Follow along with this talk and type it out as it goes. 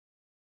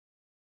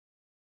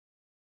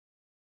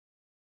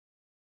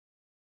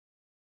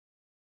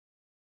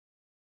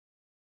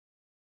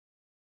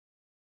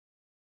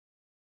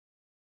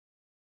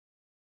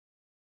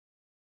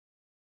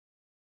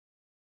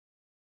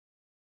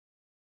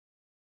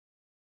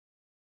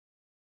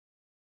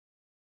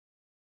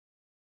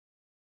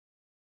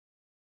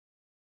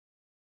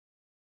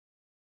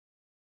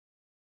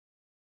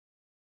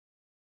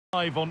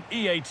Live on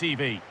EA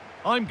TV.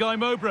 I'm Guy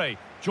Mowbray,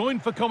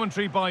 joined for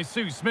commentary by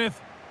Sue Smith,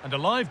 and a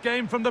live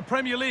game from the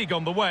Premier League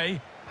on the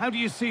way. How do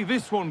you see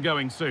this one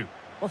going, Sue?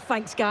 Well,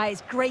 thanks, Guy.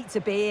 It's great to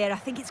be here. I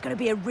think it's going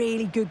to be a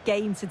really good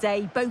game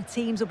today. Both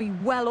teams will be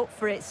well up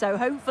for it, so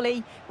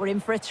hopefully we're in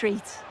for a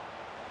treat.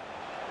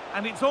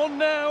 And it's on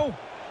now.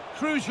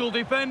 Crucial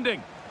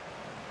defending.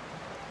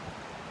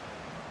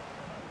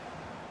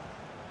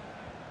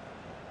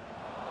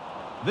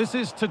 This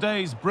is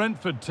today's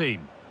Brentford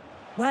team.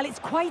 Well, it's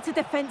quite a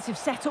defensive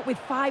setup with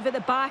 5 at the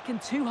back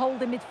and 2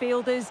 holding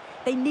midfielders.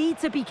 They need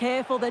to be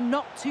careful. They're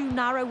not too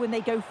narrow when they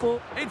go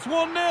forward. It's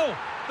 1-0.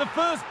 The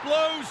first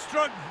blow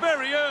struck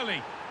very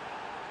early.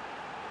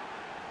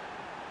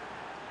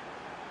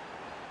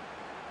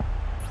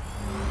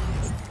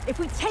 If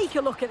we take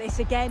a look at this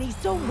again, he's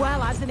done well,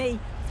 hasn't he?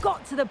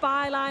 Got to the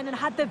byline and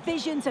had the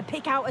vision to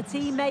pick out a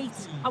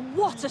teammate. And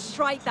what a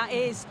strike that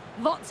is.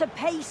 Lots of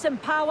pace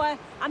and power,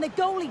 and the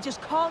goalie just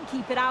can't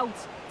keep it out.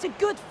 It's a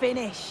good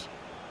finish.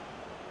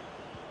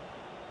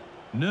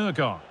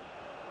 Nurgar.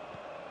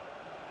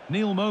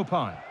 Neil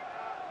Mopai.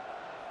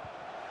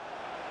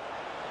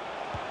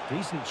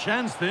 Decent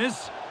chance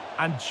this.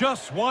 And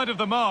just wide of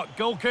the mark,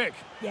 goal kick.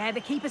 Yeah,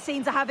 the keeper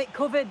seemed to have it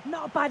covered.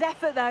 Not a bad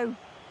effort, though.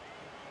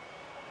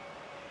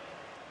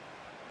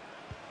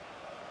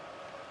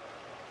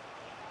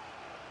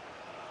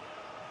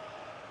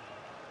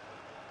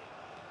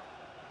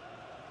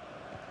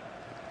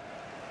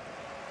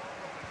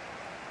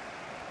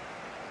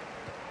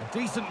 A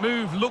decent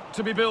move looked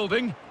to be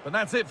building, but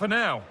that's it for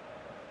now.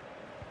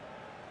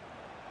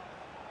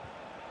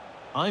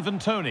 Ivan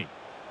Toney.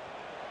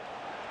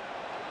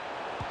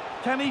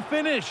 Can he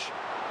finish?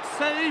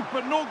 Saved,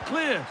 but not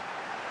cleared.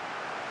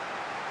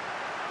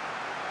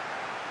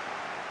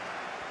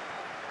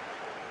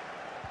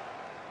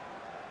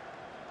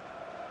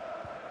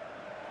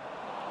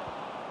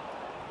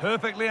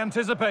 Perfectly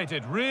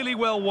anticipated, really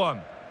well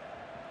won.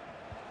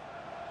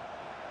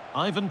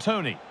 Ivan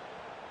Toney.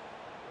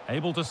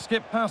 Able to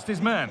skip past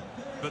his man,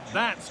 but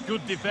that's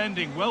good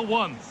defending, well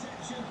won.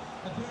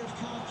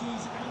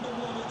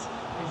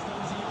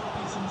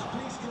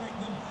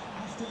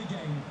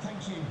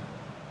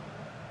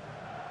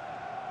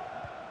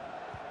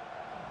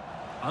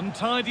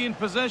 Untidy in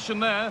possession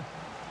there.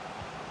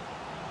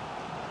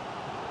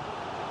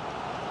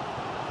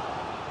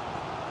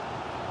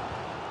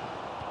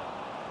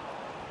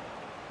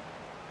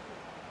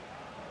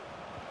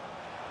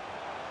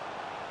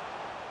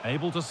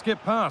 Able to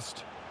skip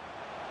past.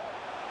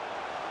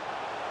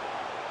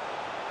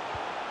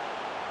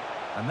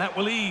 And that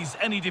will ease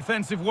any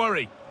defensive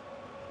worry.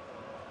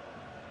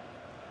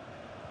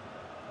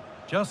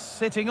 Just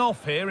sitting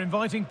off here,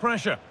 inviting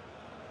pressure.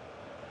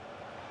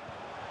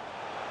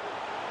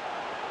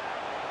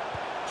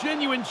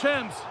 Genuine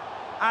chance.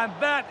 And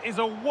that is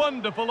a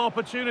wonderful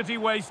opportunity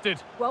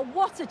wasted. Well,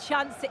 what a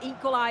chance to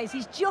equalise.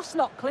 He's just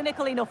not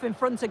clinical enough in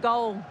front of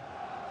goal.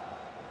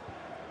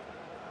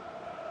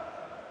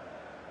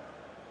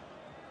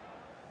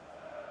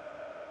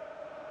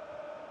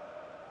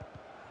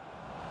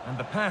 And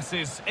the pass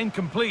is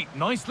incomplete.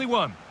 Nicely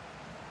won.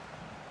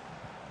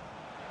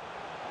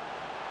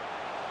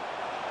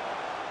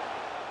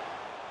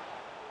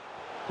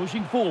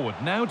 Pushing forward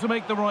now to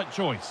make the right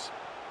choice.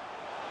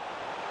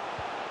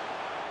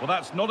 Well,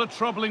 that's not a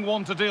troubling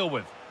one to deal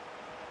with.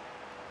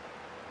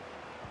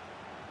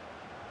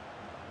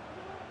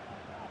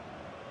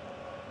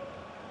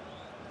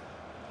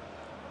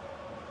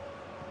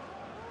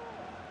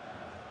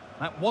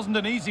 That wasn't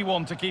an easy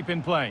one to keep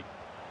in play.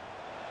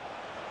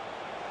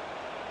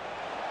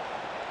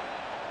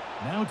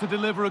 Now to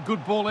deliver a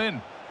good ball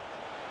in.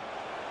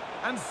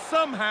 And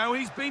somehow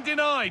he's been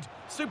denied.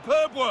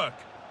 Superb work.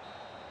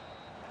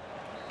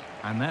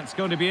 And that's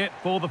going to be it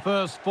for the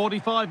first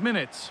 45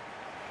 minutes.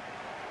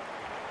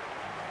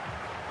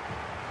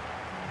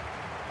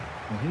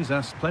 Well, he's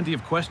asked plenty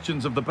of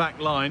questions of the back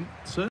line.